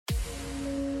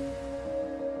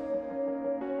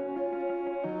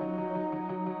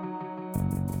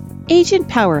Agent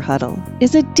Power Huddle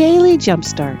is a daily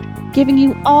jumpstart, giving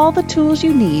you all the tools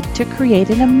you need to create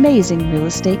an amazing real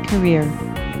estate career.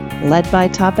 Led by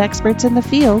top experts in the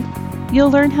field,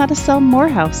 you'll learn how to sell more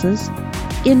houses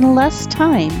in less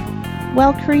time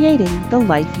while creating the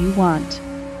life you want.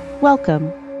 Welcome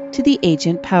to the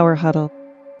Agent Power Huddle.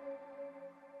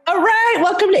 All right,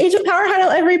 welcome to Agent Power Huddle,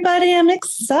 everybody. I'm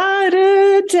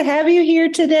excited to have you here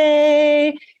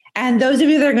today. And those of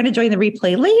you that are going to join the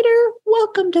replay later,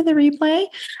 welcome to the replay.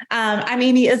 I'm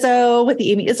Amy Izzo with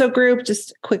the Amy Izzo Group.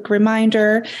 Just a quick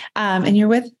reminder, and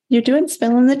you're doing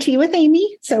Spilling the Tea with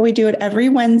Amy. So we do it every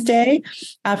Wednesday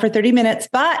for 30 minutes.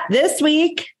 But this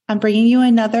week, I'm bringing you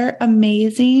another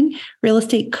amazing real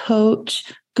estate coach,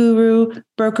 guru,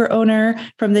 broker owner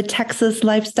from the Texas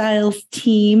Lifestyles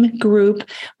Team Group.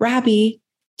 Robbie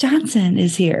Johnson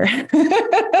is here.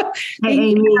 Hi,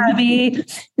 Amy. Robbie.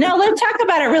 Now let's talk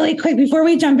about it really quick before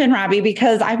we jump in, Robbie,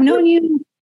 because I've known you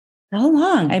so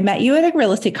long. I met you at a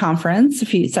real estate conference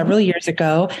several years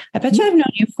ago. I bet you I've known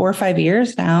you 4 or 5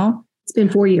 years now. It's been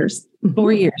 4 years.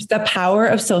 4 years. The power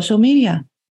of social media.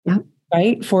 Yeah.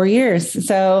 Right? 4 years.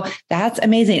 So that's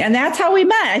amazing. And that's how we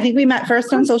met. I think we met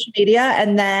first on social media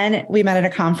and then we met at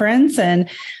a conference, and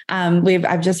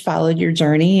I've just followed your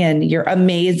journey and your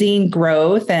amazing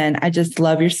growth. And I just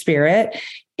love your spirit.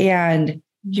 And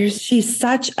she's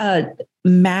such a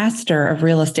master of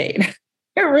real estate.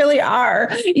 You really are.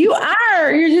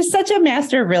 You're just such a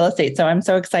master of real estate. So I'm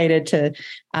so excited to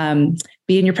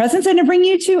be in your presence and to bring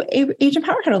you to Agent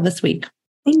Power Huddle this week.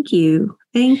 Thank you.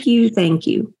 Thank you. Thank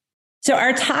you. So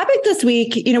our topic this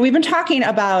week, we've been talking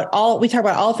about we talk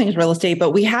about all things real estate,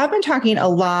 but we have been talking a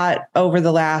lot over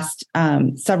the last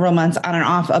several months on and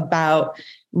off about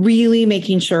really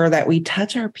making sure that we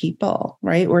touch our people,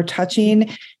 right? We're touching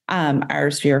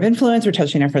our sphere of influence. We're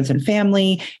touching our friends and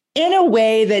family in a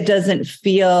way that doesn't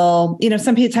feel,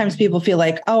 sometimes people feel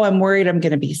like, oh, I'm worried I'm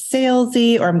going to be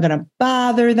salesy or I'm going to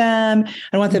bother them. I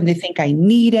don't want them to think I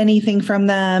need anything from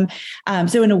them.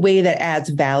 So in a way that adds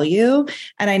value.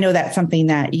 And I know that's something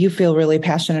that you feel really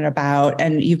passionate about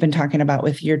and you've been talking about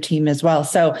with your team as well.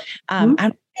 So I'm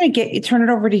going to turn it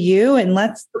over to you and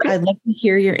I'd love to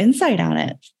hear your insight on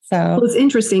it. So it's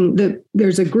interesting that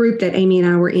there's a group that Amy and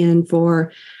I were in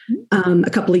for a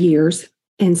couple of years.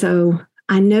 And so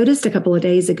I noticed a couple of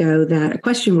days ago that a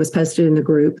question was posted in the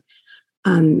group,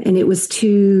 and it was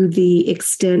to the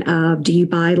extent of, do you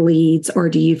buy leads or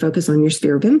do you focus on your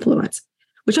sphere of influence?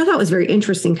 Which I thought was very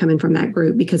interesting coming from that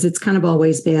group because it's kind of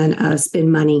always been a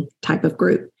spend money type of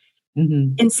group.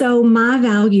 Mm-hmm. And so my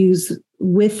values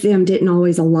with them didn't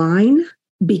always align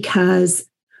because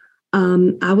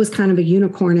I was kind of a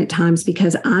unicorn at times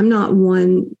because I'm not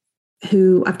one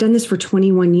who, I've done this for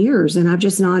 21 years and I've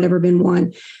just not ever been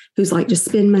one who's like, just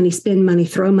spend money,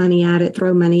 throw money at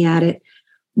it,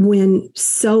 when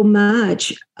so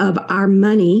much of our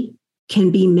money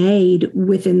can be made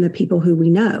within the people who we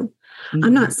know. Mm-hmm.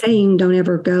 I'm not saying don't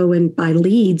ever go and buy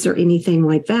leads or anything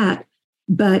like that,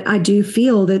 but I do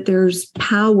feel that there's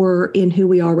power in who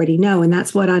we already know. And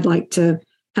that's what I'd like to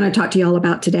kind of talk to y'all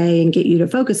about today and get you to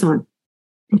focus on.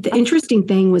 The interesting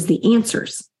thing was the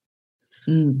answers.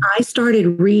 I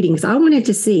started reading because I wanted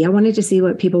to see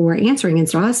what people were answering. And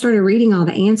so I started reading all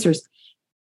the answers.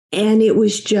 And it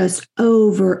was just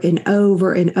over and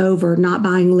over and over, not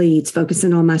buying leads,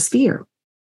 focusing on my sphere.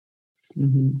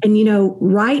 Mm-hmm. And,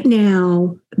 right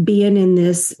now, being in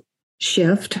this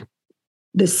shift,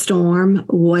 the storm,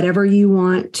 whatever you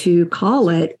want to call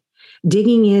it,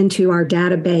 digging into our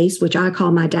database, which I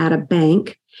call my data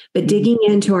bank, but digging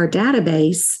into our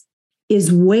database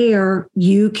is where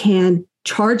you can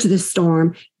charge the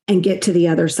storm and get to the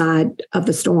other side of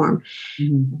the storm.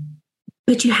 Mm-hmm.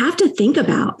 But you have to think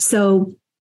about, so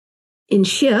in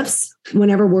shifts,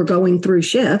 whenever we're going through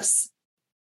shifts,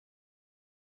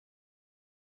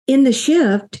 in the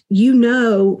shift,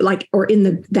 or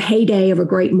in the heyday of a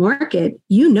great market,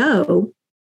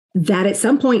 that at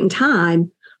some point in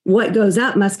time, what goes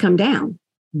up must come down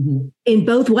in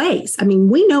both ways. I mean,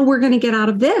 we know we're going to get out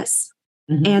of this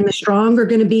and the strong are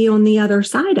going to be on the other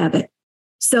side of it.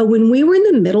 So when we were in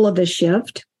the middle of the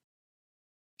shift,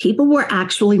 people were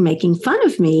actually making fun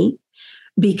of me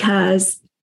because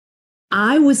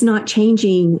I was not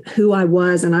changing who I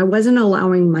was and I wasn't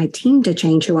allowing my team to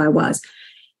change who I was.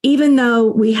 Even though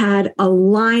we had a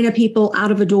line of people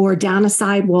out of a door, down a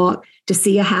sidewalk to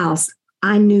see a house,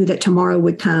 I knew that tomorrow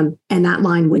would come and that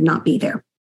line would not be there,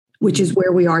 which is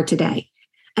where we are today.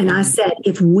 And I said,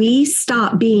 if we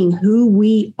stop being who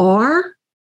we are,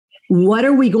 what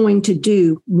are we going to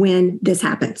do when this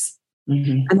happens?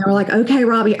 Mm-hmm. And they were like, okay,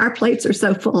 Robbie, our plates are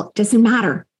so full. It doesn't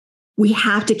matter. We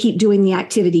have to keep doing the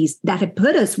activities that have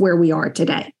put us where we are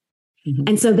today. Mm-hmm.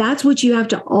 And so that's what you have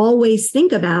to always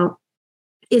think about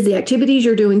is the activities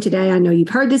you're doing today. I know you've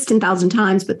heard this 10,000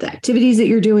 times, but the activities that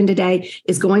you're doing today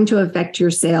is going to affect your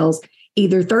sales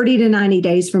either 30 to 90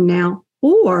 days from now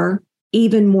or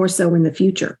even more so in the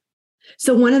future.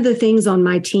 So one of the things on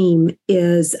my team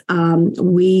is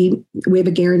we have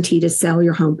a guarantee to sell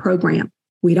your home program.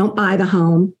 We don't buy the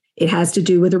home. It has to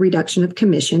do with a reduction of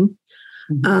commission.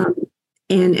 Mm-hmm.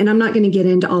 And I'm not going to get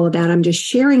into all of that. I'm just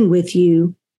sharing with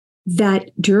you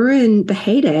that during the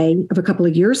heyday of a couple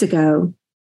of years ago,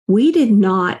 we did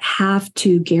not have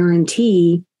to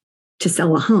guarantee to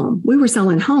sell a home. We were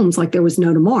selling homes like there was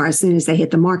no tomorrow as soon as they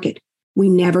hit the market. We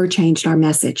never changed our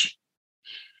message.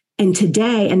 And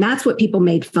today, and that's what people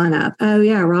made fun of. Oh,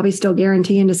 yeah, Robbie's still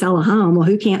guaranteeing to sell a home. Well,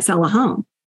 who can't sell a home?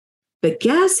 But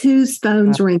guess whose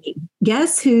phone's ringing?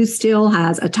 Guess who still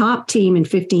has a top team in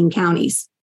 15 counties?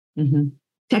 Mm-hmm.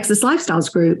 Texas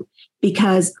Lifestyles Group.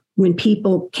 Because when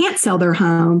people can't sell their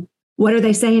home, what are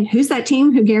they saying? Who's that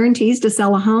team who guarantees to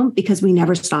sell a home? Because we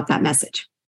never stop that message.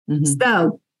 Mm-hmm.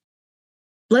 So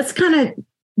let's kind of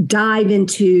dive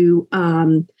into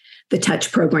the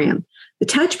Touch program. The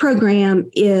Touch program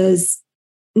is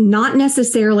not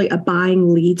necessarily a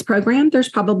buying leads program. There's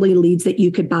probably leads that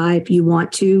you could buy if you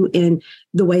want to in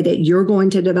the way that you're going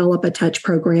to develop a Touch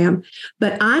program.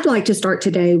 But I'd like to start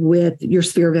today with your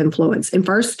sphere of influence. And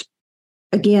first,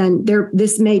 again,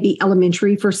 this may be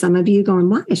elementary for some of you going,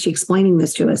 why is she explaining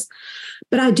this to us?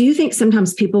 But I do think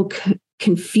sometimes people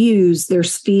confuse their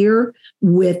sphere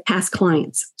with past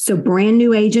clients. So brand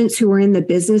new agents who are in the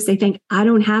business, they think, I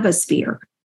don't have a sphere.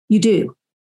 You do.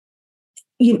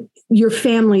 Your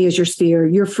family is your sphere.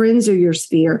 Your friends are your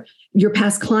sphere. Your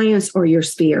past clients are your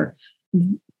sphere.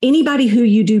 Anybody who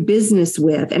you do business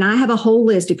with, and I have a whole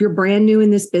list. If you're brand new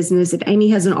in this business, if Amy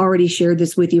hasn't already shared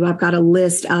this with you, I've got a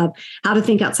list of how to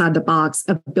think outside the box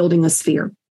of building a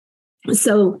sphere.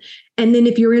 So, and then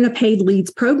if you're in a paid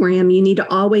leads program, you need to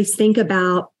always think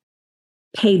about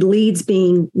paid leads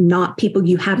being not people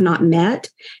you have not met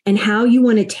and how you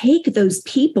want to take those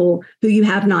people who you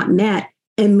have not met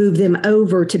and move them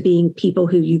over to being people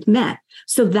who you've met.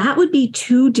 So that would be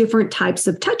two different types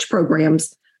of Touch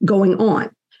programs going on.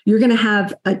 You're going to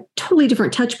have a totally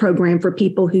different Touch program for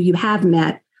people who you have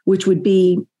met, which would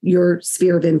be your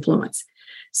sphere of influence.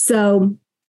 So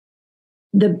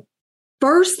the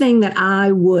first thing that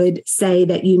I would say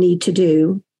that you need to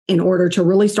do in order to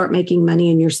really start making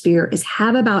money in your sphere is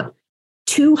have about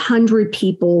 200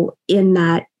 people in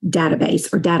that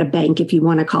database or data bank, if you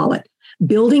want to call it.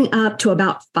 Building up to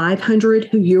about 500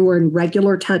 who you are in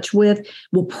regular touch with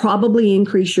will probably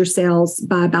increase your sales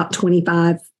by about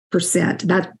 25%.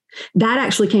 That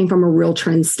actually came from a real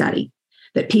trend study,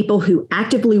 that people who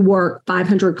actively work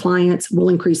 500 clients will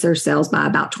increase their sales by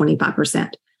about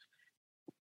 25%.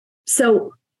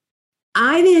 So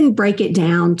I then break it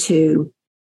down to,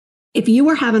 if you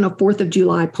were having a 4th of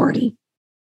July party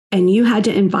and you had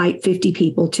to invite 50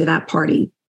 people to that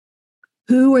party,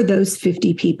 who are those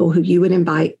 50 people who you would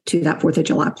invite to that 4th of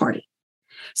July party?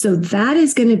 So that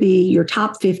is going to be your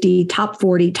top 50, top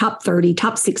 40, top 30,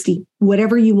 top 60,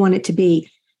 whatever you want it to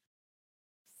be.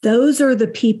 Those are the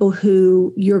people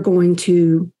who you're going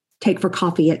to take for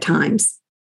coffee at times,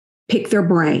 pick their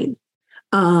brain,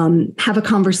 have a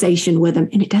conversation with them.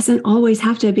 And it doesn't always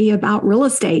have to be about real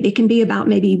estate. It can be about,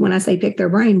 maybe when I say pick their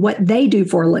brain, what they do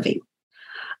for a living.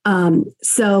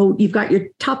 So you've got your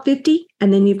top 50,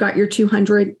 and then you've got your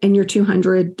 200, and your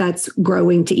 200 that's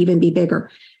growing to even be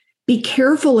bigger. Be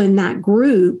careful in that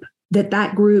group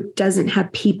that group doesn't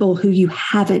have people who you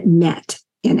haven't met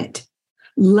in it.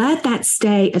 Let that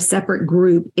stay a separate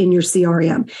group in your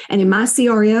CRM. And in my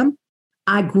CRM,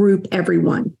 I group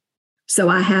everyone. So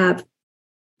I have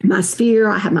my sphere,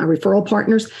 I have my referral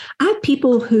partners. I have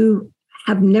people who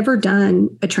have never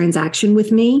done a transaction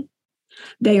with me.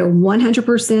 They are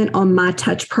 100% on my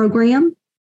Touch program,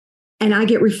 and I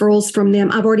get referrals from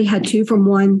them. I've already had 2 from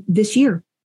one this year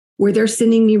where they're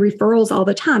sending me referrals all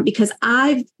the time because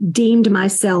I've deemed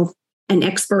myself an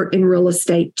expert in real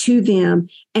estate to them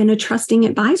and a trusting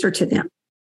advisor to them.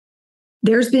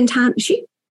 There's been times,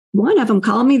 one of them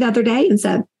called me the other day and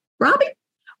said, Robbie,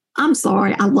 I'm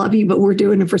sorry, I love you, but we're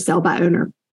doing it for sale by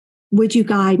owner. Would you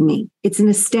guide me? It's an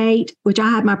estate, which I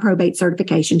have my probate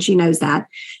certification. She knows that.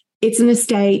 It's an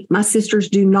estate. My sisters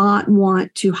do not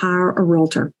want to hire a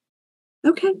realtor.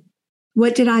 Okay.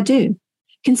 What did I do?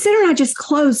 Considering I just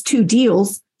closed 2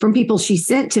 deals from people she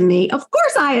sent to me, of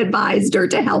course I advised her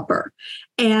to help her.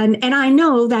 And I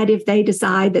know that if they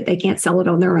decide that they can't sell it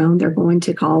on their own, they're going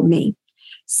to call me.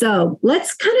 So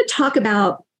let's kind of talk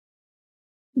about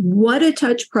what a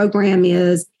touch program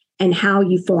is and how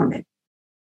you form it.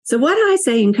 So what I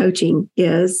say in coaching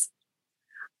is,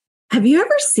 have you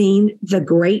ever seen the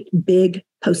great big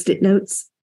Post-it notes?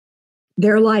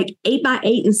 They're like 8 by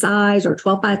 8 in size or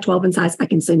 12 by 12 in size. I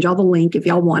can send y'all the link if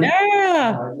y'all want it.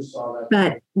 Yeah. I just saw that.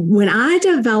 But when I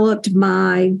developed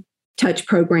my touch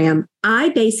program, I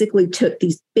basically took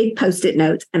these big Post-it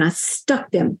notes and I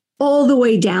stuck them all the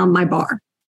way down my bar.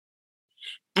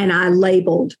 And I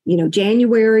labeled,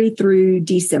 January through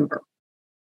December.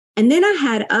 And then I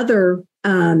had other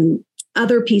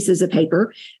pieces of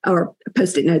paper or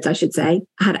Post-it notes, I should say.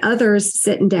 I had others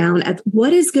sitting down at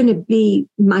what is going to be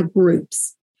my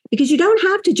groups, because you don't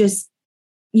have to just,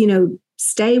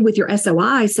 stay with your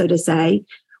SOI, so to say,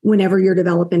 whenever you're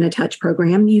developing a touch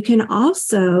program. You can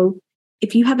also,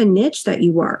 if you have a niche that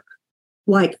you work,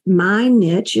 like my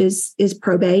niche is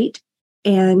probate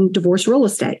and divorce real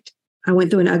estate. I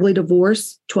went through an ugly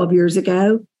divorce 12 years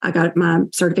ago. I got my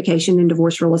certification in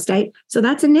divorce real estate. So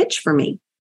that's a niche for me.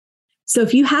 So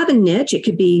if you have a niche, it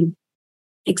could be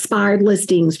expired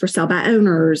listings for sale by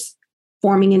owners,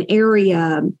 forming an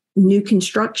area, new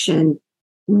construction,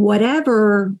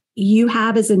 whatever you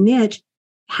have as a niche,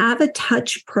 have a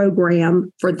touch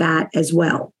program for that as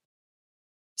well.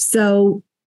 So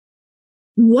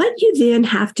what you then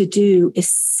have to do is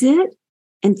sit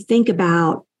and think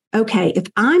about, okay, if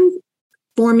I'm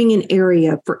forming an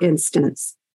area, for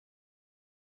instance,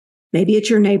 maybe it's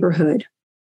your neighborhood.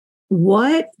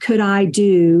 What could I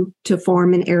do to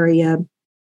form an area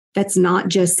that's not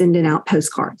just sending out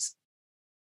postcards?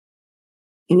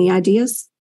 Any ideas?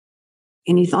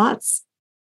 Any thoughts?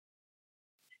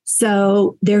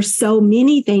 So there's so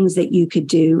many things that you could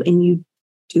do, and you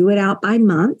do it out by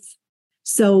month.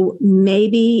 So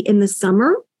maybe in the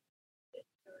summer,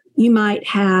 you might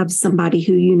have somebody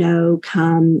who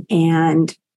come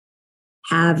and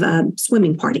have a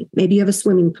swimming party. Maybe you have a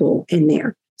swimming pool in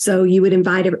there. So you would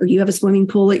invite, or you have a swimming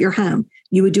pool at your home.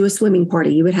 You would do a swimming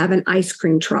party. You would have an ice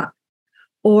cream truck.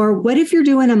 Or what if you're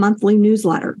doing a monthly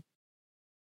newsletter?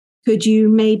 Could you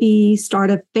maybe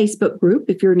start a Facebook group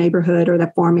if your neighborhood or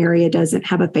the farm area doesn't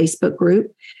have a Facebook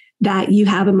group, that you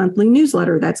have a monthly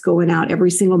newsletter that's going out every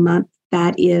single month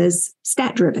that is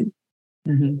stat driven?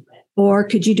 Mm-hmm. Or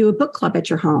could you do a book club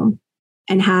at your home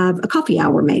and have a coffee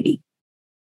hour maybe?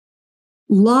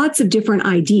 Lots of different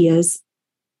ideas,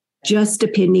 just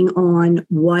depending on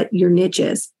what your niche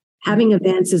is. Having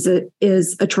events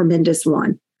is a tremendous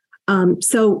one.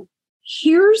 So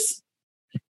here's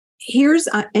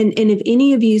and if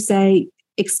any of you say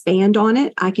expand on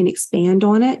it, I can expand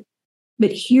on it.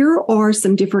 But here are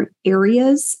some different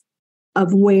areas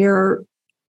of where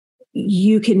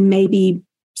you can maybe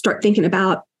start thinking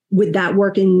about, would that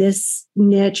work in this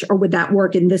niche or would that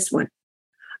work in this one?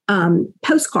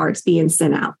 Postcards being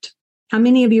sent out. How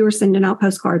many of you are sending out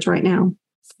postcards right now?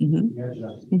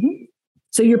 Mm-hmm. Mm-hmm.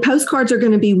 So your postcards are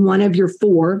going to be one of your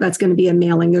 4. That's going to be a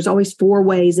mailing. There's always 4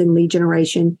 ways in lead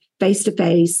generation: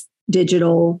 face-to-face,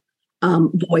 digital,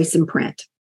 voice, and print.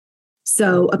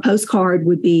 So a postcard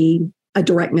would be a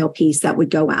direct mail piece that would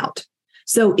go out.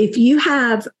 So if you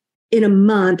have in a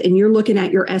month and you're looking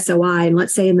at your SOI, and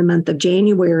let's say in the month of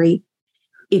January,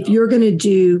 if you're going to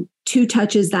do 2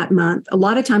 touches that month, a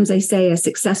lot of times they say a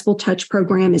successful touch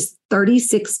program is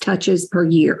 36 touches per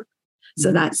year.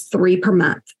 So that's 3 per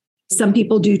month. Some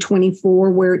people do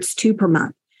 24 where it's 2 per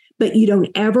month, but you don't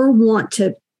ever want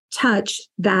to touch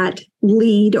that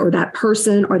lead or that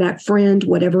person or that friend,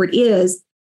 whatever it is,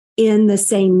 in the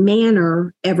same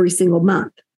manner every single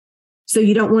month. So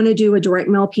you don't want to do a direct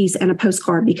mail piece and a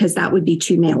postcard, because that would be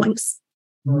 2 mailings.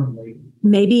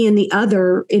 Maybe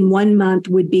in one month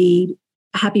would be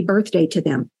a happy birthday to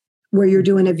them, where you're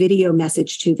doing a video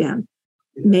message to them.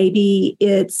 Maybe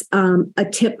it's a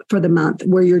tip for the month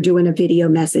where you're doing a video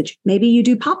message. Maybe you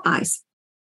do pop-bys.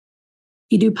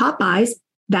 You do pop-bys,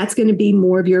 that's going to be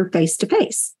more of your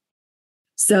face-to-face.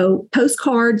 So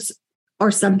postcards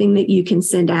are something that you can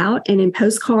send out. And in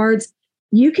postcards,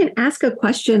 you can ask a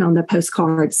question on the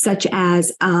postcard, such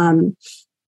as, have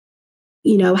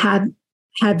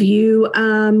you,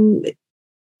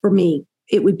 for me,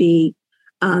 it would be,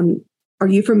 are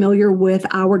you familiar with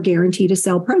our Guarantee to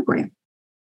Sell program?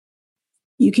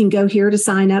 You can go here to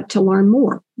sign up to learn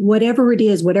more, whatever it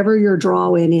is, whatever your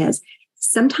draw-in is.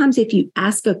 Sometimes if you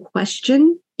ask a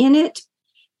question in it,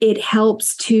 it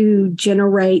helps to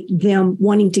generate them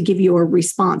wanting to give you a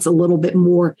response a little bit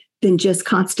more than just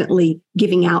constantly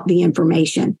giving out the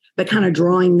information, but kind of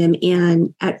drawing them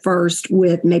in at first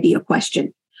with maybe a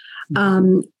question.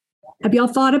 Have y'all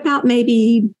thought about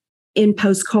maybe in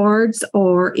postcards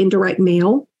or indirect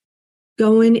mail,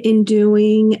 going and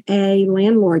doing a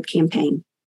landlord campaign?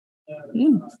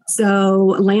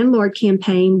 So a landlord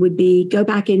campaign would be go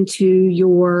back into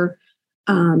your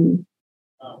MLS,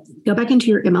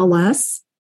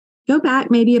 go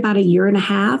back maybe about a year and a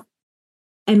half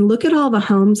and look at all the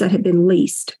homes that have been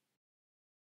leased.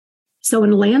 So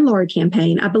in a landlord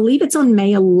campaign, I believe it's on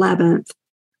May 11th,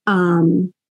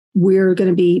 we're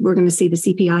going to see the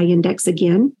CPI index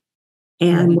again.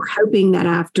 And we're hoping that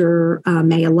after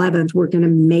May 11th, we're going to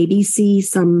maybe see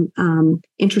some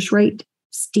interest rate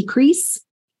decrease.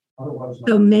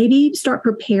 So maybe start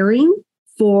preparing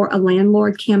for a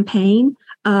landlord campaign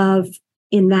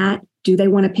do they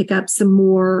want to pick up some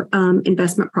more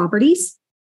investment properties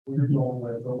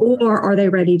or are they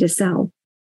ready to sell?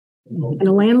 In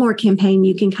a landlord campaign,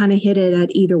 you can kind of hit it at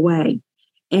either way.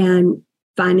 And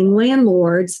finding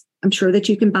landlords, I'm sure that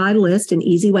you can buy a list, an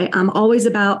easy way. I'm always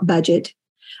about budget.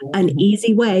 An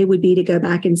easy way would be to go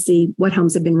back and see what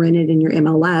homes have been rented in your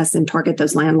MLS and target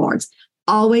those landlords.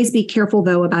 Always be careful,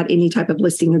 though, about any type of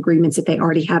listing agreements if they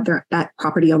already have that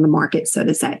property on the market, so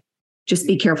to say. Just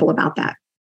be careful about that.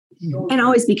 And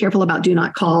always be careful about do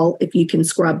not call if you can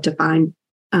scrub to find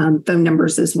phone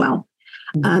numbers as well.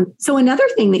 So another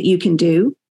thing that you can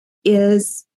do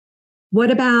is,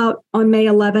 what about on May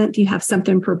 11th, you have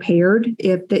something prepared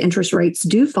if the interest rates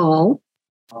do fall?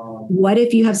 What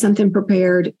if you have something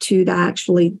prepared to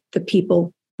the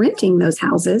people renting those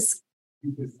houses?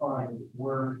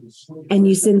 And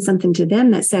you send something to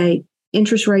them that say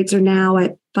interest rates are now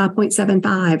at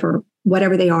 5.75 or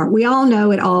whatever they are. We all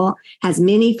know it all has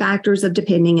many factors of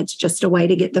depending. It's just a way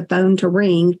to get the phone to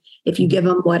ring. If you give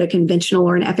them what a conventional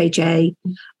or an FHA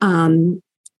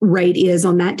rate is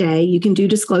on that day, you can do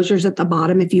disclosures at the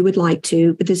bottom if you would like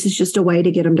to, but this is just a way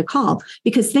to get them to call.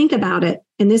 Because think about it,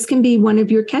 and this can be one of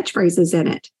your catchphrases in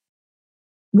it.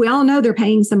 We all know they're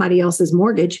paying somebody else's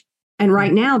mortgage. And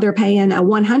right now they're paying a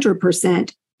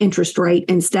 100% interest rate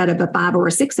instead of a 5 or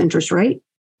a 6 interest rate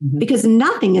because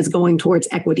nothing is going towards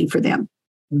equity for them.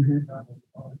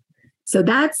 So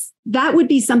that would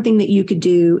be something that you could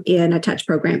do in a touch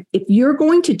program. If you're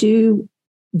going to do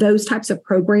those types of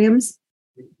programs,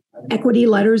 equity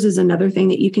letters is another thing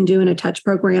that you can do in a touch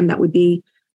program that would be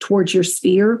towards your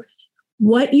sphere.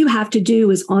 What you have to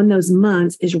do is on those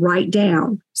months is write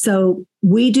down. So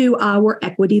we do our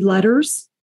equity letters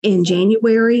in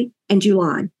January and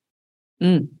July.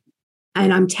 And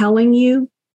I'm telling you,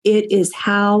 it is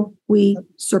how we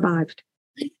survived.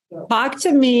 Talk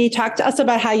to us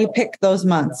about how you pick those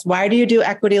months. Why do you do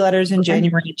equity letters in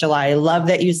January and July? I love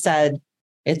that you said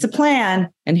it's a plan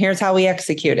and here's how we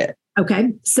execute it.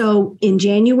 Okay. So in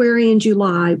January and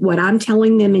July, what I'm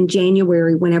telling them in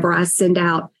January, whenever I send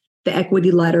out the equity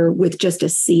letter with just a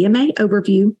CMA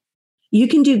overview, you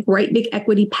can do great big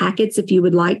equity packets if you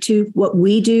would like to. What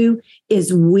we do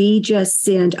is we just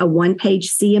send a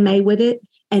 1-page CMA with it,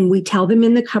 and we tell them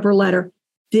in the cover letter,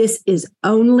 this is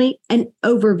only an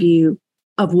overview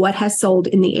of what has sold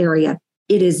in the area.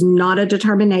 It is not a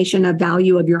determination of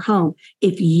value of your home.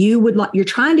 If you would like, you're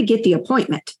trying to get the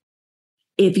appointment.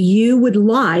 If you would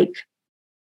like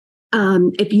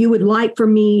for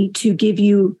me to give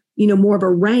you, more of a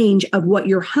range of what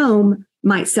your home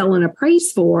might sell and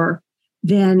appraise for,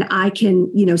 then I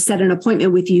can, set an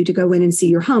appointment with you to go in and see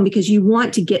your home because you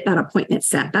want to get that appointment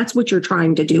set. That's what you're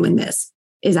trying to do in this,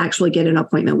 is actually get an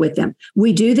appointment with them.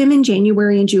 We do them in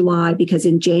January and July because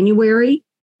in January,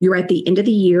 you're at the end of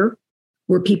the year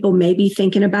where people may be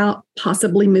thinking about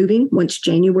possibly moving once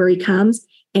January comes.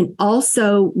 And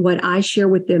also what I share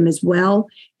with them as well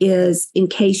is in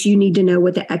case you need to know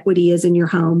what the equity is in your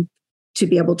home to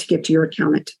be able to give to your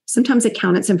accountant. Sometimes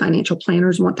accountants and financial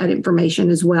planners want that information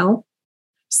as well.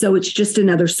 So it's just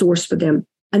another source for them.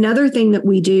 Another thing that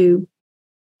we do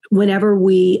whenever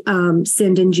we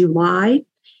send in July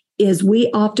is we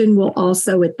often will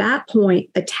also at that point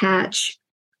attach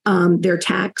their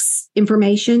tax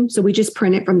information. So we just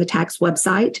print it from the tax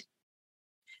website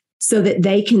so that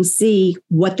they can see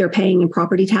what they're paying in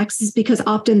property taxes because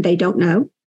often they don't know.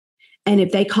 And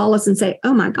if they call us and say,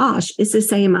 oh my gosh, is this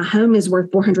saying my home is worth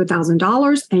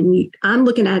 $400,000 and I'm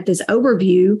looking at this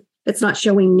overview that's not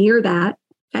showing near that.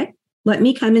 Okay, let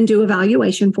me come and do a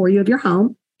valuation for you of your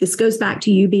home. This goes back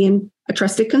to you being a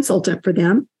trusted consultant for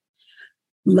them.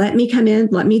 Let me come in,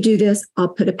 let me do this. I'll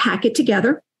put a packet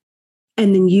together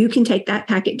and then you can take that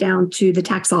packet down to the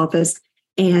tax office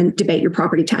and debate your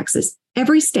property taxes.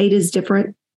 Every state is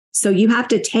different. So you have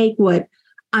to take what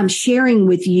I'm sharing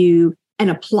with you and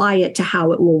apply it to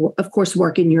how it will, of course,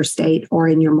 work in your state or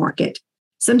in your market.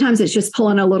 Sometimes it's just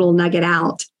pulling a little nugget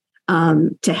out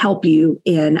to help you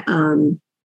in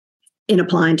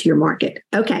applying to your market.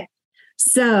 Okay.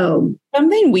 So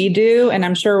something we do, and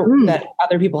I'm sure that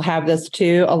other people have this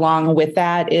too, along with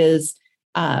that is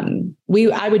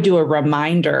I would do a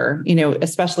reminder,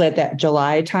 especially at that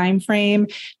July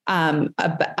timeframe,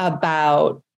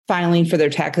 about filing for their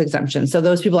tax exemption. So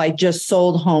those people I just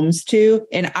sold homes to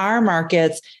in our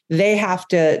markets, they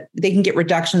can get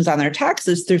reductions on their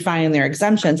taxes through filing their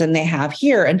exemptions, and they have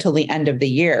here until the end of the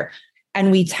year. And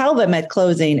we tell them at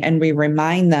closing and we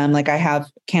remind them, like I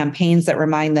have campaigns that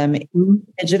remind them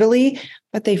digitally,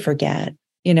 but they forget.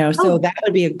 So that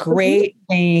would be a great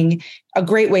thing, a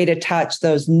great way to touch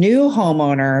those new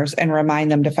homeowners and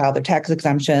remind them to file their tax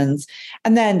exemptions.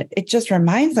 And then it just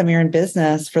reminds them you're in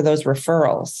business for those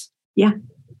referrals. Yeah.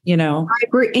 I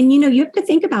agree. And, you have to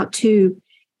think about too,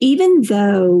 even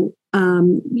though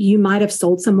you might have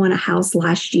sold someone a house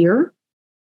last year,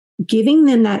 giving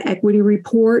them that equity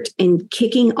report and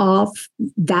kicking off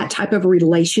that type of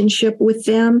relationship with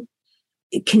them,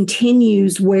 it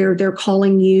continues where they're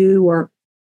calling you, or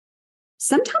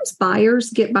sometimes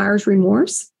buyers get buyer's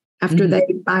remorse after they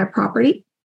buy a property.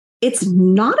 It's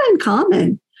not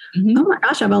uncommon. Oh my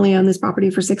gosh, I've only owned this property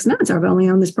for 6 months. I've only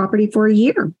owned this property for a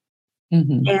year.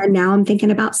 And now I'm thinking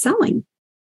about selling.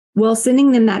 Well,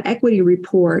 sending them that equity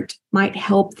report might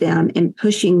help them in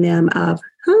pushing them of,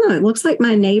 it looks like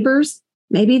my neighbors,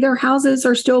 maybe their houses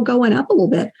are still going up a little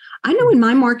bit. I know in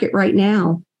my market right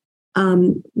now,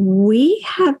 we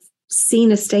have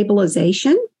seen a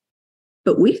stabilization,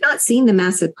 but we've not seen the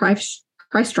massive price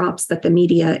drops that the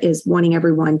media is wanting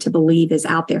everyone to believe is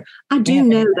out there. I do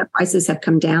know that prices have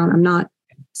come down. I'm not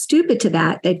stupid to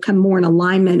that. They've come more in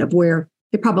alignment of where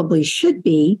they probably should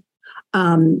be,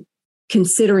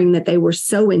 considering that they were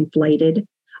so inflated.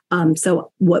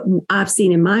 So what I've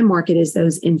seen in my market is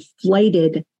those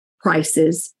inflated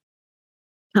prices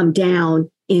come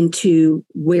down into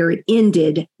where it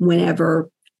ended whenever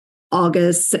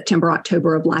August, September,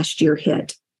 October of last year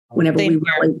hit. Whenever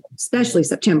especially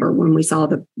September, when we saw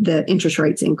the interest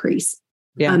rates increase.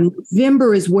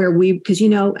 November is where because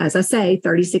as I say,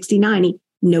 30, 60, 90,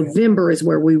 November is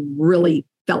where we really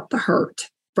felt the hurt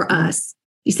for us.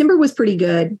 December was pretty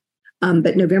good,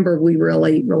 but November, we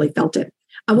really, really felt it.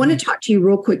 I want to talk to you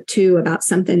real quick too about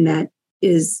something that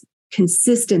is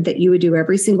consistent that you would do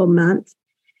every single month.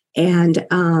 And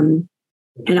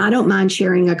I don't mind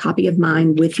sharing a copy of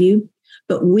mine with you.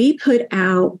 But we put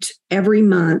out every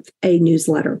month a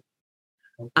newsletter.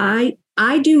 I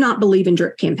do not believe in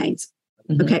drip campaigns.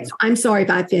 Okay. So I'm sorry if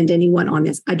I offend anyone on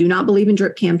this. I do not believe in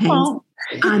drip campaigns.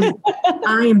 I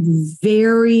am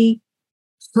very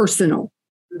personal.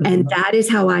 And that is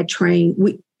how I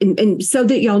train. And so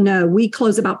that y'all know, we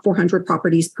close about 400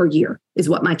 properties per year is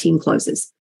what my team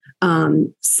closes.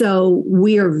 So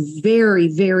we are very,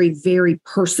 very, very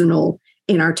personal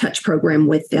in our touch program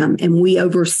with them. And we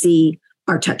oversee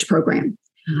our touch program.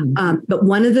 But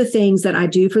one of the things that I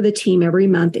do for the team every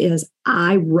month is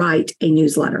I write a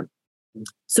newsletter.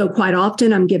 So quite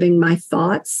often I'm giving my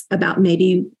thoughts about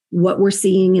maybe what we're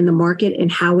seeing in the market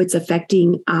and how it's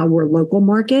affecting our local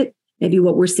market, maybe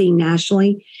what we're seeing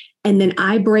nationally. And then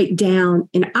I break down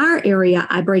in our area,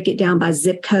 I break it down by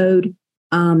zip code,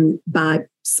 by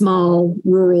small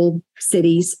rural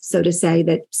cities, so to say,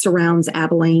 that surrounds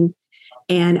Abilene,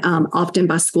 and often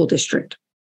by school district.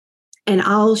 And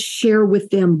I'll share with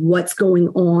them what's going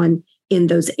on in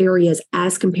those areas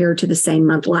as compared to the same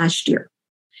month last year.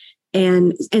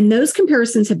 And those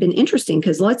comparisons have been interesting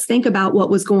because let's think about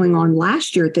what was going on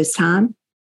last year at this time.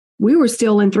 We were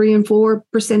still in 3% and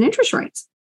 4% interest rates.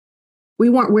 We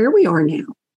weren't where we are now.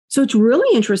 So it's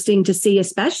really interesting to see,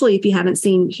 especially if you haven't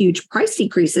seen huge price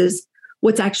decreases,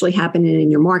 what's actually happening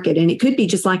in your market. And it could be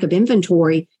just lack of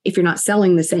inventory if you're not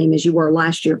selling the same as you were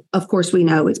last year. Of course, we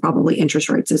know it's probably interest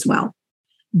rates as well.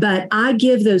 But I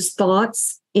give those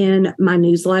thoughts in my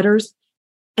newsletters.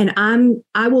 And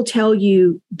I will tell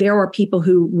you, there are people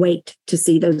who wait to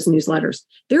see those newsletters.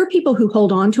 There are people who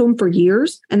hold on to them for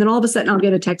years. And then all of a sudden I'll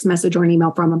get a text message or an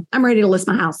email from them. I'm ready to list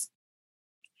my house.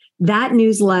 That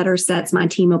newsletter sets my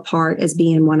team apart as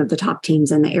being one of the top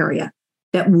teams in the area,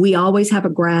 that we always have a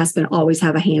grasp and always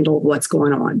have a handle of what's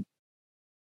going on.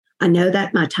 I know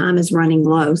that my time is running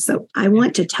low, so I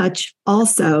want to touch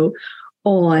also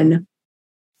on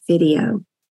video.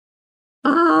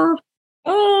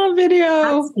 Video.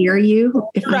 I hear you.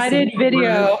 I did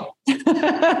video.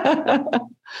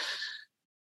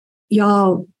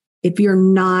 Y'all, if you're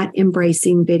not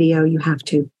embracing video, you have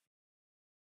to.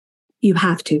 You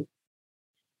have to.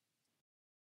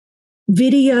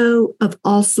 Video of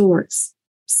all sorts.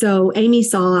 So Amy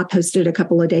saw, I posted a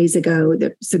couple of days ago,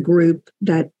 there's a group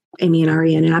that Amy and I are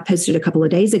in, and I posted a couple of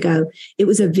days ago. It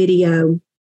was a video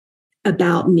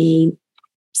about me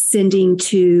sending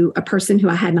to a person who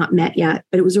I had not met yet,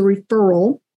 but it was a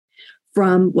referral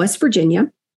from West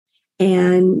Virginia.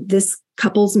 And this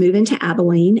couple's moving to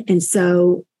Abilene. And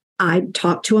so I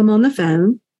talked to him on the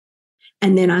phone.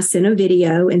 And then I sent a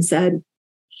video and said,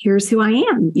 here's who I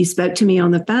am. You spoke to me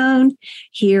on the phone.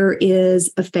 Here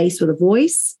is a face with a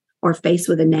voice or a face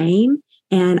with a name.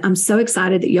 And I'm so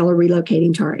excited that y'all are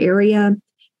relocating to our area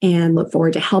and look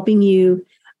forward to helping you.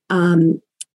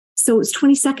 So it was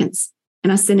 20 seconds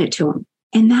and I sent it to him.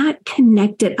 And that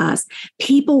connected us.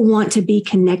 People want to be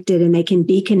connected and they can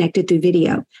be connected through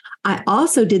video. I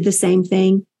also did the same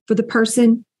thing for the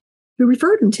person who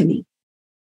referred him to me.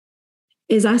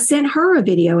 Is I sent her a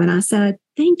video and I said,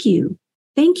 thank you.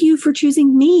 Thank you for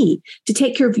choosing me to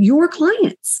take care of your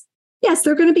clients. Yes,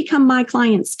 they're going to become my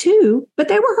clients too, but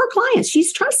they were her clients.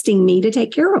 She's trusting me to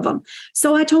take care of them.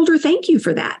 So I told her, thank you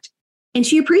for that. And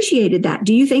she appreciated that.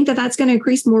 Do you think that that's going to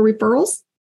increase more referrals?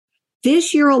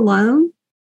 This year alone,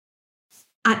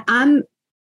 I'm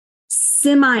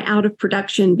semi out of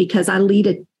production because I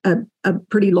lead a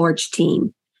pretty large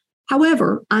team.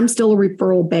 However, I'm still a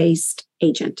referral-based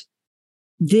agent.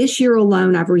 This year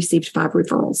alone, I've received 5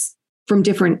 referrals from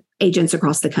different agents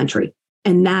across the country.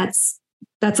 And that's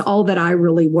all that I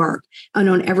really work. And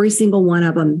on every single one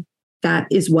of them, that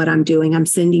is what I'm doing. I'm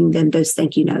sending them those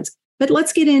thank you notes. But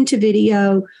let's get into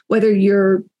video, whether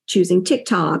you're choosing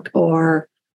TikTok or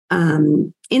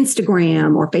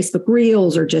Instagram or Facebook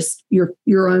Reels or just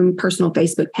your own personal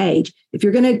Facebook page. If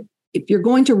you're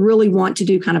going to really want to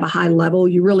do kind of a high level,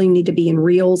 you really need to be in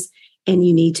Reels and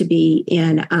you need to be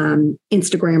in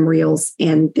Instagram Reels.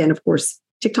 And then, of course,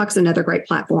 TikTok's another great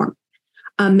platform.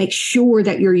 Make sure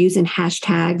that you're using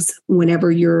hashtags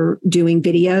whenever you're doing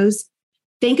videos.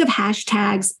 Think of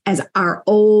hashtags as our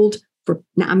old,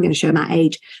 now I'm going to show my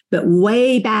age, but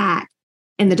way back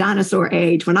in the dinosaur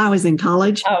age when I was in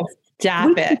college. Oh,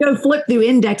 stop it. Go flip through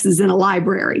indexes in a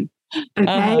library,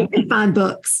 okay, and find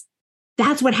books.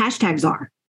 That's what hashtags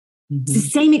are. Mm-hmm. It's the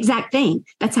same exact thing.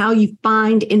 That's how you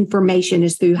find information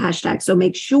is through hashtags. So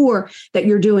make sure that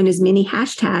you're doing as many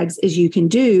hashtags as you can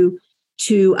do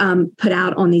to put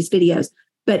out on these videos.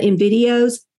 But in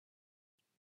videos,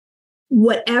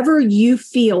 whatever you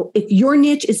feel, if your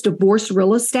niche is divorce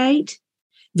real estate,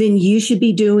 then you should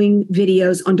be doing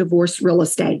videos on divorce real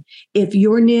estate. If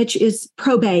your niche is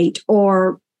probate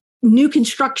or new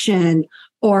construction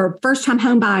or first-time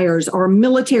home buyers or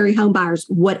military home buyers,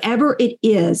 whatever it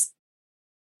is,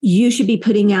 you should be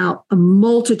putting out a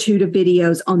multitude of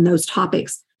videos on those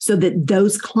topics so that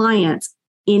those clients,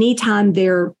 anytime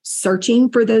they're searching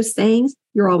for those things,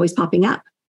 you're always popping up.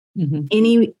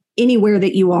 Mm-hmm. Anywhere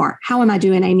that you are. How am I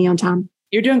doing, Amy, on time?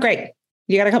 You're doing great.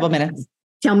 You got a couple minutes.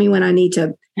 Tell me when I need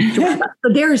to. So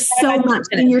there's so much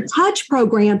in your touch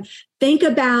program. Think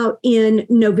about in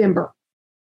November.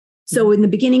 So in the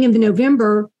beginning of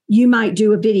November, you might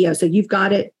do a video. So you've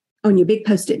got it on your big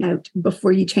Post-it note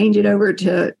before you change it over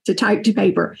to type to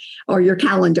paper or your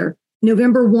calendar.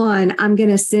 November 1, I'm going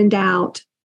to send out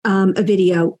a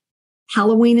video.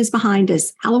 Halloween is behind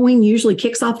us. Halloween usually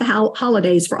kicks off the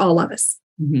holidays for all of us.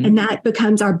 Mm-hmm. And that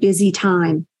becomes our busy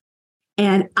time.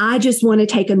 And I just want to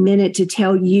take a minute to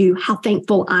tell you how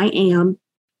thankful I am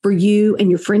for you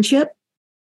and your friendship.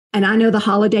 And I know the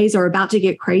holidays are about to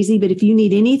get crazy, but if you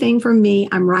need anything from me,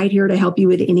 I'm right here to help you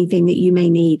with anything that you may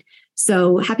need.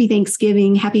 So happy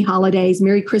Thanksgiving, happy holidays,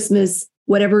 Merry Christmas,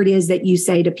 whatever it is that you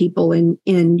say to people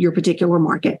in your particular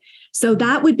market. So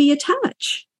that would be a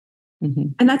touch.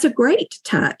 Mm-hmm. And that's a great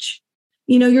touch.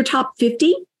 You know, your top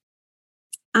 50.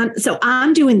 So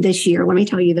I'm doing this year. Let me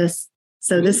tell you this.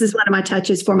 So this is one of my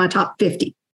touches for my top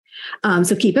 50.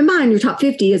 So keep in mind, your top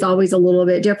 50 is always a little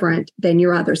bit different than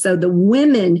your other. So the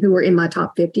women who are in my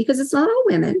top 50, because it's not all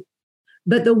women,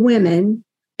 but the women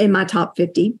in my top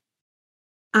 50,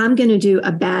 I'm going to do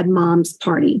a bad mom's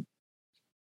party.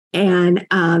 And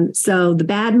so the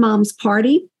bad mom's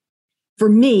party for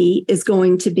me is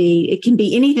going to be, it can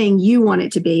be anything you want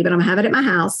it to be, but I'm going to have it at my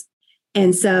house.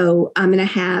 And so I'm going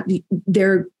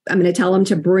to tell them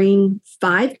to bring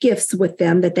 5 gifts with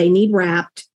them that they need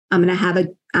wrapped. I'm going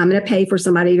to pay for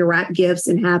somebody to wrap gifts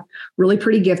and have really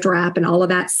pretty gift wrap and all of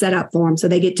that set up for them. So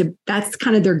they that's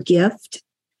kind of their gift.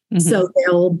 Mm-hmm. So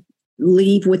they'll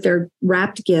leave with their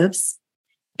wrapped gifts.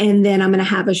 And then I'm going to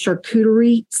have a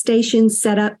charcuterie station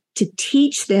set up to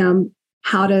teach them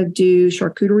how to do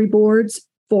charcuterie boards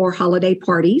for holiday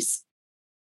parties.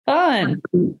 Fun.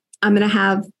 I'm going to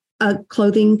have a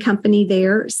clothing company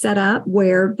there set up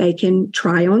where they can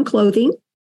try on clothing,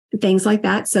 things like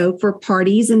that. So for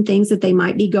parties and things that they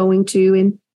might be going to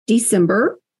in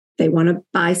December, they want to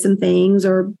buy some things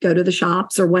or go to the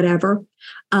shops or whatever.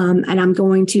 And I'm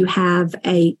going to have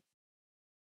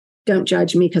don't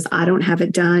judge me because I don't have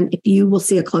it done. If you will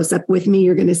see a close-up with me,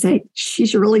 you're going to say,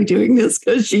 she's really doing this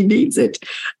because she needs it.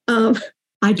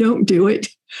 I don't do it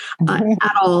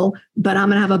at all, but I'm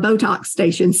going to have a Botox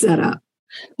station set up.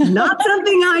 Not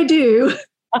something I do,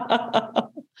 but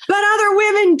other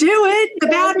women do it. The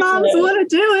bad moms want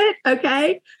to do it.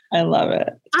 Okay. I love it.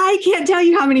 I can't tell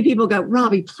you how many people go,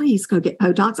 Robbie, please go get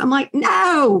Botox. I'm like,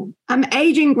 no, I'm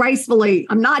aging gracefully.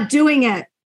 I'm not doing it.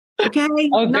 Okay.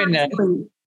 Oh, goodness.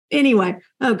 Anyway,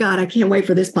 oh God, I can't wait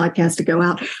for this podcast to go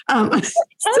out.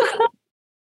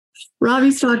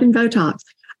 Robbie's talking Botox.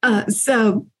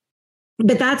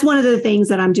 But that's one of the things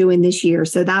that I'm doing this year.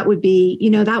 So that would be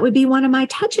one of my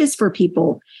touches for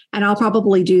people. And I'll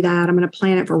probably do that. I'm going to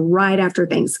plan it for right after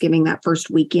Thanksgiving, that first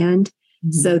weekend,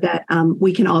 so that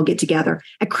we can all get together.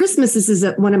 At Christmas, this is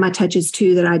one of my touches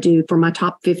too that I do for my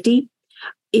top 50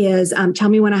 is tell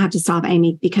me when I have to stop,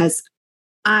 Amy, because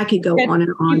I could go on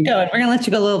and on. Keep going. We're going to let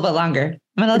you go a little bit longer.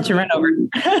 I'm going to let you run over.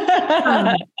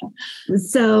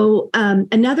 So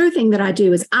another thing that I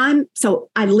do is I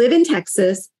live in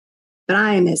Texas, but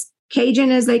I am as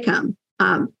Cajun as they come.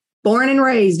 Born and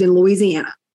raised in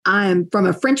Louisiana. I am from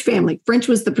a French family. French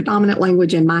was the predominant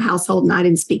language in my household, and I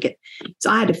didn't speak it.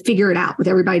 So I had to figure it out with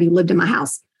everybody who lived in my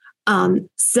house.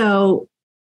 So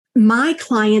my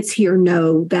clients here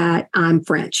know that I'm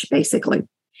French, basically,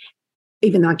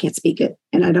 even though I can't speak it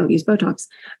and I don't use Botox.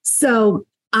 So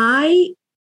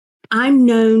I'm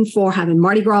known for having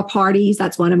Mardi Gras parties.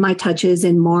 That's one of my touches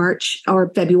in March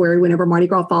or February. Whenever Mardi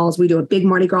Gras falls, we do a big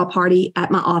Mardi Gras party at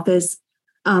my office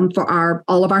for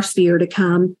all of our sphere to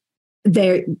come.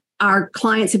 Our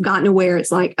clients have gotten to where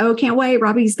it's like, oh, can't wait.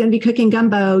 Robbie's going to be cooking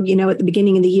gumbo, at the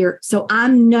beginning of the year. So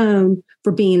I'm known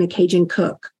for being a Cajun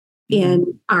cook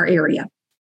in our area.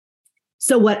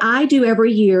 So what I do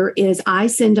every year is I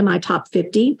send to my top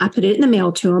 50. I put it in the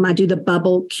mail to them. I do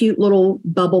the cute little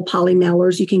bubble poly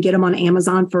mailers. You can get them on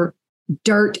Amazon for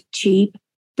dirt cheap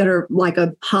that are like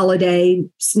a holiday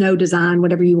snow design,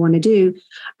 whatever you want to do.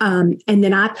 And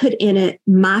then I put in it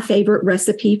my favorite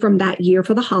recipe from that year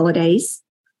for the holidays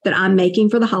that I'm making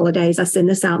for the holidays. I send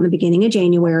this out in the beginning of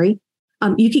January.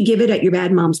 You could give it at your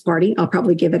bad mom's party. I'll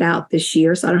probably give it out this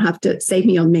year, so I don't have to save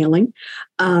me on mailing.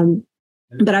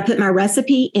 But I put my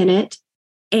recipe in it.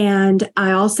 And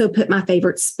I also put my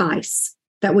favorite spice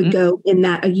that would go in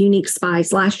that, a unique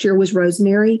spice. Last year was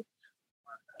rosemary.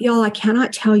 Y'all, I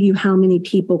cannot tell you how many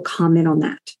people comment on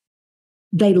that.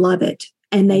 They love it.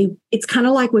 And it's kind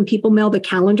of like when people mail the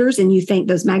calendars and you think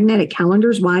those magnetic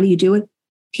calendars, why do you do it?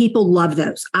 People love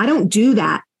those. I don't do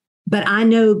that, but I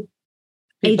know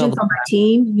agents on my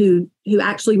team who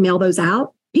actually mail those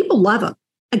out. People love them.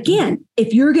 Again,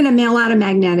 if you're going to mail out a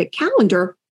magnetic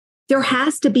calendar, there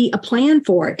has to be a plan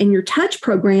for it. And your touch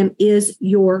program is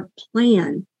your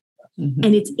plan.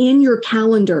 And it's in your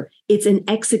calendar. It's an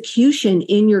execution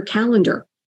in your calendar.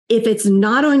 If it's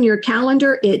not on your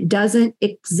calendar, it doesn't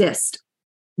exist.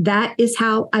 That is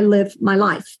how I live my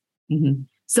life.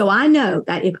 So I know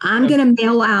that if I'm going to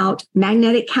mail out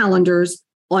magnetic calendars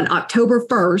on October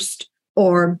 1st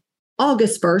or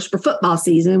August 1st for football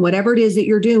season, whatever it is that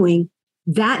you're doing,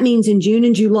 that means in June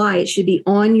and July, it should be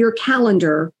on your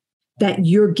calendar that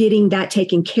you're getting that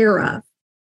taken care of.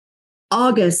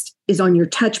 August is on your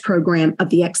touch program of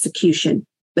the execution,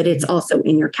 but it's also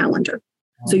in your calendar.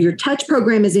 So your touch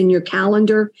program is in your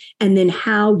calendar, and then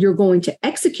how you're going to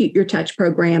execute your touch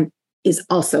program is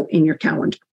also in your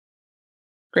calendar.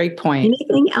 Great point.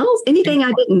 Anything else? Anything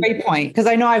I didn't? Great point. Because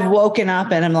I know I've woken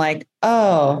up and I'm like,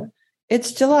 oh,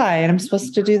 it's July and I'm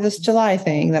supposed to do this July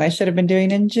thing that I should have been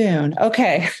doing in June.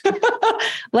 Okay.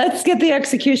 Let's get the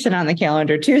execution on the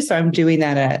calendar too. So I'm doing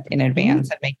that in advance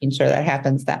and making sure that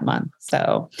happens that month.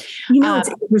 So, it's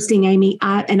interesting, Amy.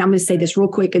 And I'm going to say this real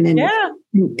quick and then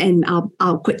and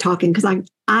I'll quit talking because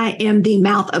I am the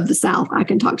mouth of the South. I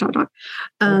can talk.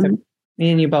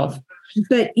 Me and you both.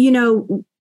 But,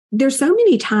 there's so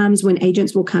many times when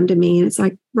agents will come to me and it's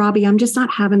like, Robbie, I'm just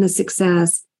not having the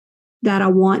success that I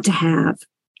want to have.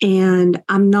 And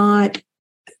I'm not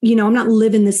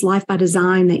living this life by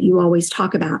design that you always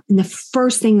talk about. And the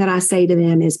first thing that I say to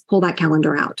them is pull that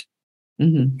calendar out.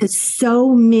 Because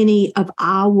so many of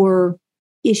our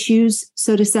issues,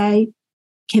 so to say,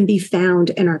 can be found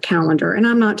in our calendar. And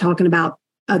I'm not talking about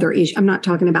other issues. I'm not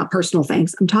talking about personal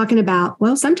things. I'm talking about,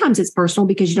 sometimes it's personal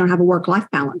because you don't have a work-life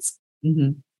balance.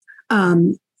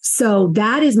 So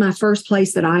that is my first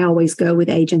place that I always go with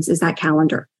agents is that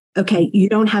calendar. Okay, you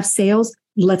don't have sales.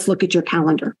 Let's look at your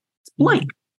calendar. It's blank.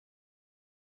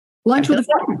 Lunch with a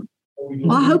friend.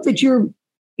 Well, I hope that you're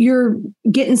you're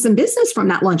getting some business from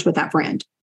that lunch with that friend.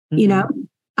 You know,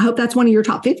 I hope that's one of your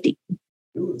top 50.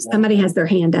 Somebody has their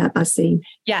hand up, I see.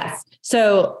 Yes.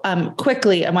 So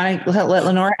quickly, I want to let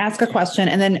Lenora ask a question.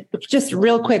 And then just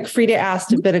real quick, Frida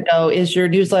asked a bit ago, is your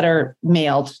newsletter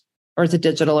mailed or is it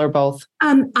digital or both?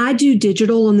 I do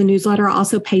digital on the newsletter. I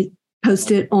also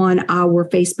post it on our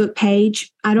Facebook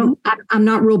page. I'm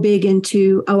not real big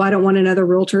into, I don't want another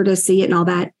realtor to see it and all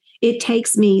that. It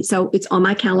takes me, so it's on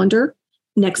my calendar.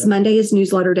 Next Monday is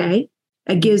newsletter day.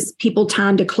 It gives people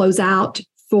time to close out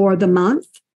for the month.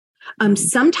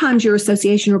 Sometimes your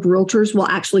association of realtors will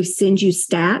actually send you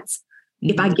stats.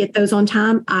 If I get those on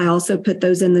time, I also put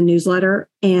those in the newsletter,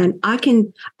 and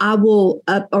I will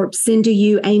send to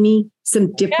you, Amy,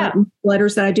 some different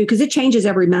letters that I do because it changes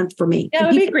every month for me. Yeah,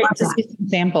 it would be great to see some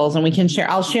samples, and we can share.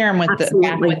 I'll share them with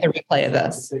the replay of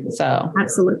this. So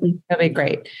absolutely, that'd be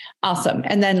great, awesome.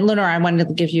 And then Lenora, I wanted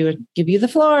to give you the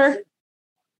floor.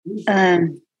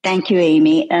 Thank you,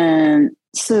 Amy.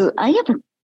 So I have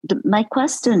my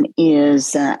question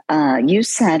is, you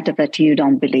said that you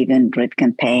don't believe in grid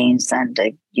campaigns and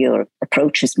your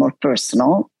approach is more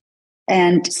personal.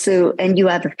 And you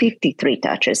have 53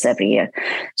 touches every year.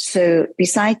 So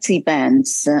besides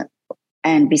events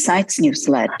and besides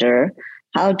newsletter,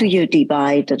 how do you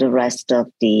divide the rest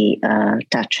of the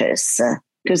touches?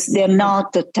 Because they're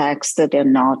not the text, they're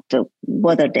not,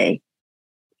 what are they?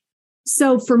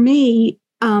 So for me,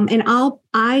 and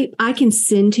I can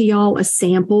send to y'all a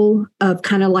sample of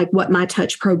kind of like what my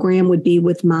touch program would be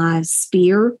with my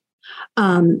sphere.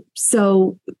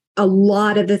 So a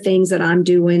lot of the things that I'm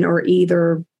doing are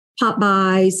either pop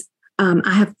buys.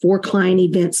 I have 4 client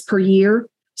events per year.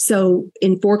 So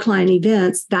in 4 client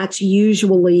events, that's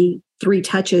usually 3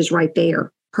 touches right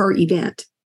there per event.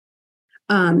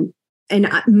 And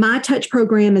my touch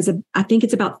program is, I think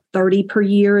it's about 30 per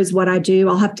year is what I do.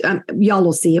 I'll have to, y'all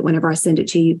will see it whenever I send it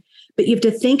to you. But you have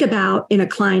to think about in a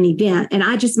client event, and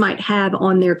I just might have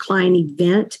on their client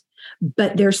event,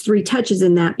 but there's 3 touches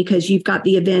in that because you've got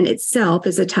the event itself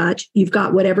as a touch. You've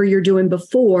got whatever you're doing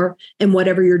before and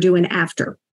whatever you're doing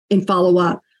after and follow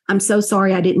up. I'm so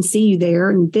sorry I didn't see you there.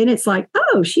 And then it's like,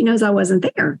 oh, she knows I wasn't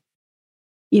there.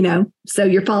 You know, so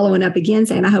you're following up again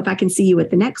saying, I hope I can see you at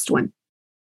the next one.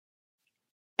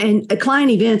 And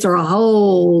client events are a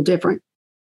whole different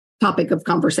topic of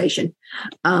conversation.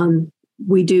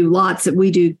 We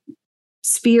do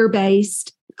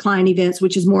sphere-based client events,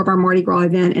 which is more of our Mardi Gras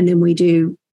event. And then we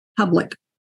do public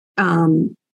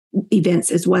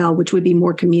events as well, which would be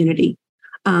more community.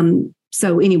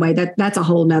 So anyway, that's a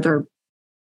whole nother,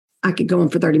 I could go on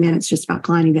for 30 minutes just about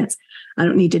client events. I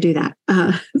don't need to do that.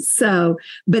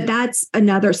 But that's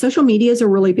another, social media is a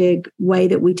really big way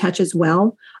that we touch as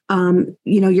well.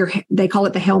 They call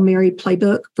it the Hail Mary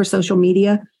playbook for social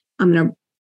media. I'm going to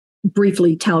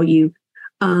briefly tell you,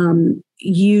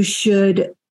 you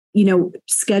should,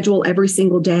 schedule every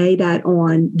single day that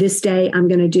on this day, I'm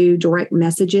going to do direct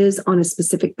messages on a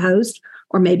specific post,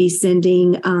 or maybe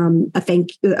sending a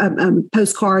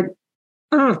postcard,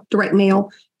 direct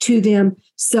mail to them.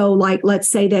 So like, let's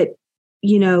say that,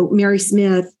 Mary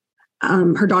Smith,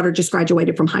 her daughter just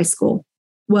graduated from high school.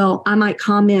 Well, I might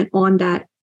comment on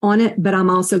it, but I'm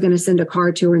also going to send a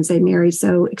card to her and say, Mary,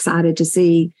 so excited to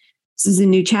see this is a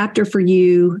new chapter for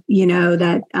you,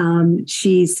 that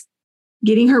she's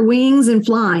getting her wings and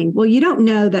flying. Well, you don't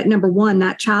know that, number one,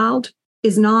 that child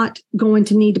is not going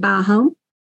to need to buy a home,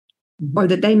 or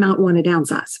that they might want to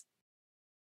downsize.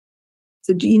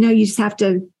 So, you just have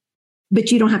to,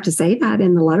 but you don't have to say that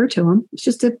in the letter to them. It's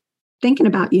just thinking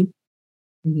about you.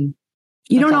 Mm-hmm.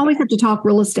 You don't always have to talk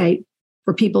real estate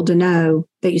for people to know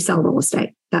that you sell real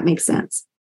estate. That makes sense.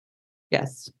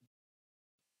 Yes.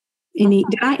 Did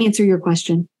I answer your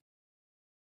question?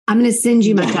 I'm going to send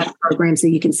you my touch program so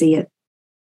you can see it.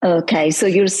 Okay. So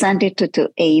you'll send it to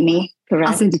Amy, correct?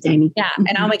 I'll send it to Amy. Yeah.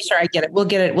 And I'll make sure I get it. We'll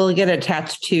get it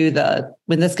attached to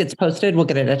when this gets posted, we'll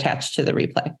get it attached to the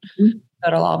replay. Mm-hmm. So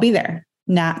it'll all be there.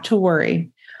 Not to worry.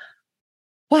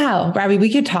 Wow, Robbie,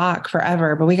 we could talk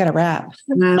forever, but we got to wrap.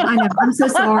 No, I know. I'm so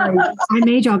sorry. I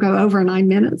made y'all go over 9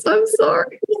 minutes. I'm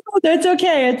sorry. No, that's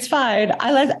okay. It's fine.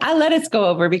 I let us go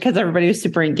over because everybody was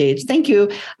super engaged. Thank you.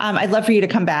 I'd love for you to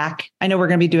come back. I know we're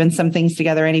going to be doing some things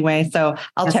together anyway, so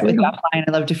I'll chat with you offline. I'd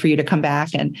love for you to come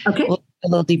back and we'll get a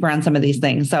little deeper on some of these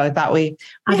things. So I thought we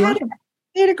had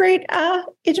a great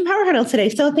Agent Power Huddle today.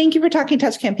 So thank you for talking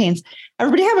touch campaigns.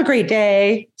 Everybody have a great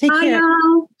day. Take care.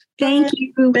 Thank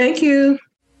you. Thank you.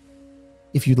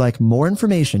 If you'd like more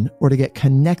information or to get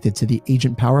connected to the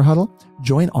Agent Power Huddle,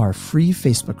 join our free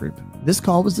Facebook group. This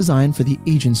call was designed for the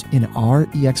agents in our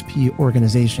EXP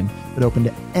organization, but open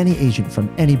to any agent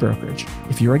from any brokerage.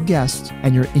 If you're a guest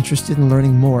and you're interested in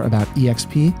learning more about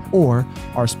EXP or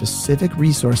our specific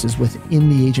resources within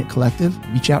the Agent Collective,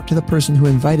 reach out to the person who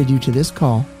invited you to this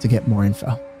call to get more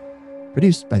info.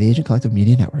 Produced by the Agent Collective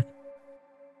Media Network.